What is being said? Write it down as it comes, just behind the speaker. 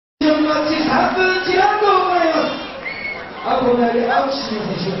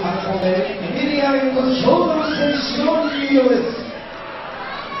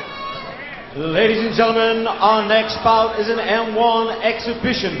Ladies and gentlemen, our next bout is an M1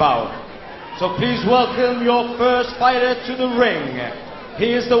 exhibition bout. So please welcome your first fighter to the ring.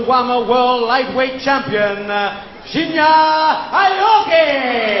 He is the WAMA World Lightweight Champion, Shinya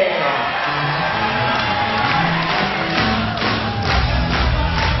Aoki!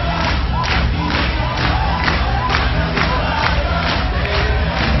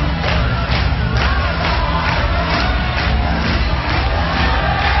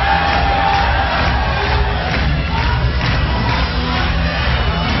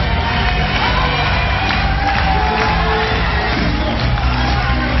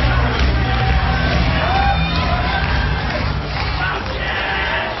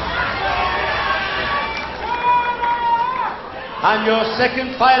 And your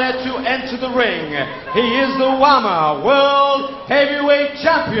second fighter to enter the ring, he is the WAMA World Heavyweight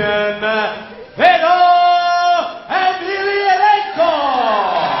Champion, Fedor Emelianenko!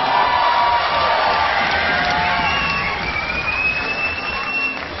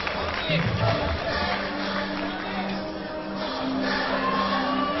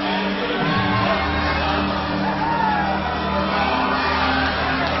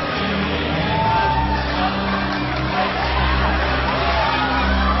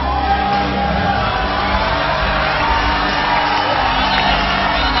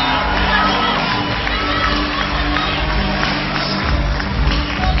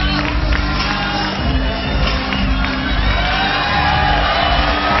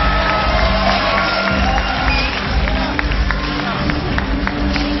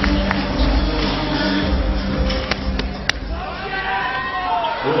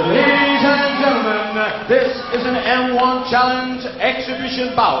 Ladies and gentlemen, this is an M1 Challenge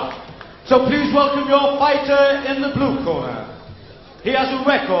exhibition bout. So please welcome your fighter in the blue corner. He has a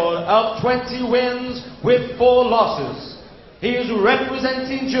record of 20 wins with 4 losses. He is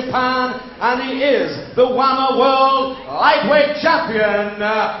representing Japan and he is the WAMA World Lightweight Champion.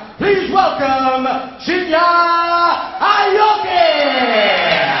 Please welcome Shinya Aoki!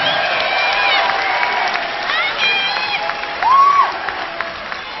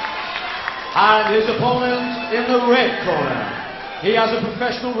 And his opponent in the red corner. He has a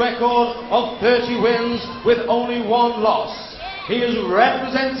professional record of 30 wins with only 1 loss. He is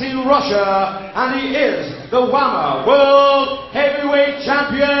representing Russia and he is the WAMA World Heavyweight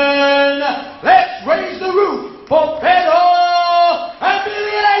Champion. Let's raise the roof for Fedor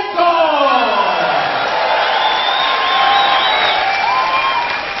Emelianenko!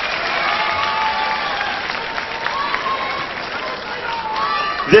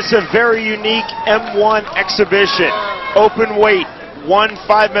 This is a very unique M1 exhibition. Open weight, 1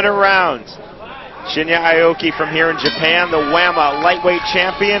 5-minute round. Shinya Aoki from here in Japan, the WAMA lightweight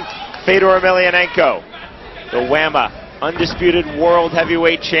champion, Fedor Emelianenko, the WAMA undisputed world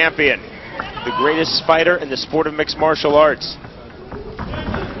heavyweight champion, the greatest fighter in the sport of mixed martial arts.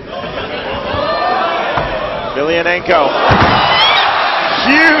 Emelianenko,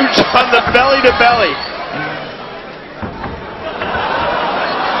 huge on the belly to belly.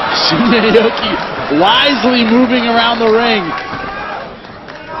 Shinya Aoki wisely moving around the ring.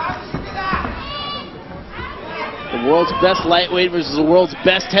 The world's best lightweight versus the world's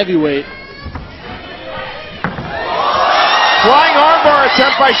best heavyweight. Flying armbar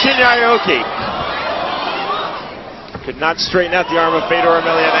attempt by Shinya Aoki. Could not straighten out the arm of Fedor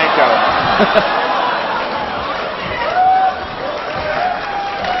Emelianenko.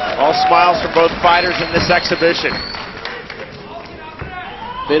 All smiles from both fighters in this exhibition.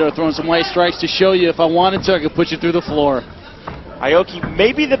 Fedor throwing some light strikes to show you if I wanted to, I could put you through the floor. Aoki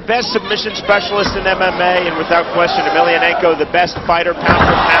may be the best submission specialist in MMA, and without question, Emelianenko the best fighter pound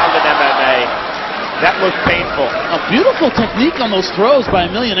for pound in MMA. That looked painful. A beautiful technique on those throws by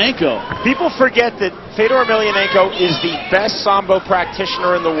Emelianenko. People forget that Fedor Emelianenko is the best Sambo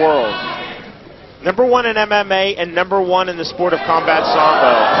practitioner in the world. #1 in MMA and #1 in the sport of combat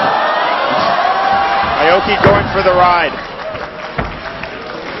Sambo. Aoki going for the ride.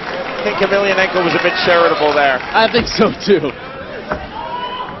 I think Emelianenko was a bit charitable there. I think so too.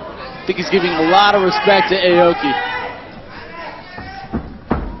 I think he's giving a lot of respect to Aoki.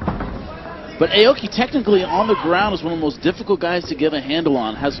 But Aoki technically on the ground is one of the most difficult guys to get a handle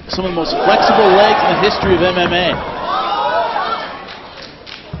on. Has some of the most flexible legs in the history of MMA.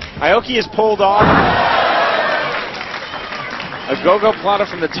 Aoki has pulled off a go-go plata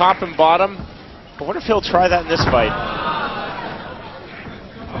from the top and bottom. I wonder if he'll try that in this fight.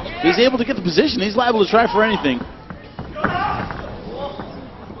 He's able to get the position. He's liable to try for anything.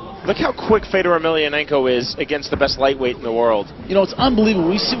 Look how quick Fedor Emelianenko is against the best lightweight in the world. You know, it's unbelievable.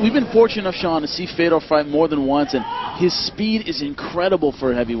 We've been fortunate enough, Sean, to see Fedor fight more than once, and his speed is incredible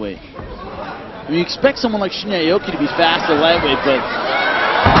for a heavyweight. I mean, you expect someone like Shinya Aoki to be fast at lightweight, but...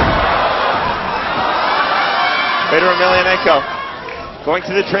 Fedor Emelianenko going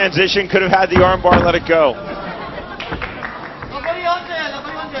to the transition, could have had the armbar and let it go.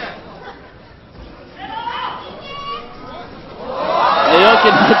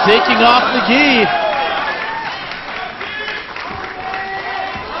 Aoki taking off the gi.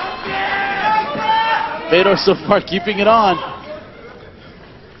 Fedor so far keeping it on.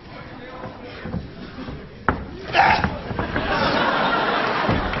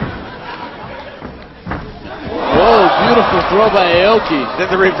 Whoa, beautiful throw by Aoki. Then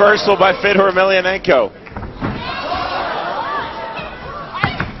the reversal by Fedor Emelianenko.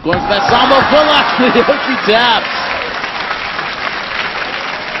 Going for that Sambo footlock, Aoki taps.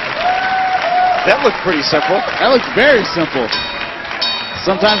 That looked pretty simple. That looked very simple.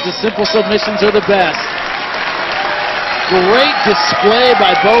 Sometimes the simple submissions are the best. Great display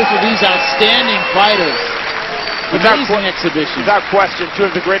by both of these outstanding fighters. Amazing exhibition. Without question, two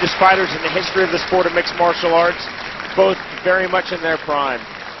of the greatest fighters in the history of the sport of mixed martial arts, both very much in their prime.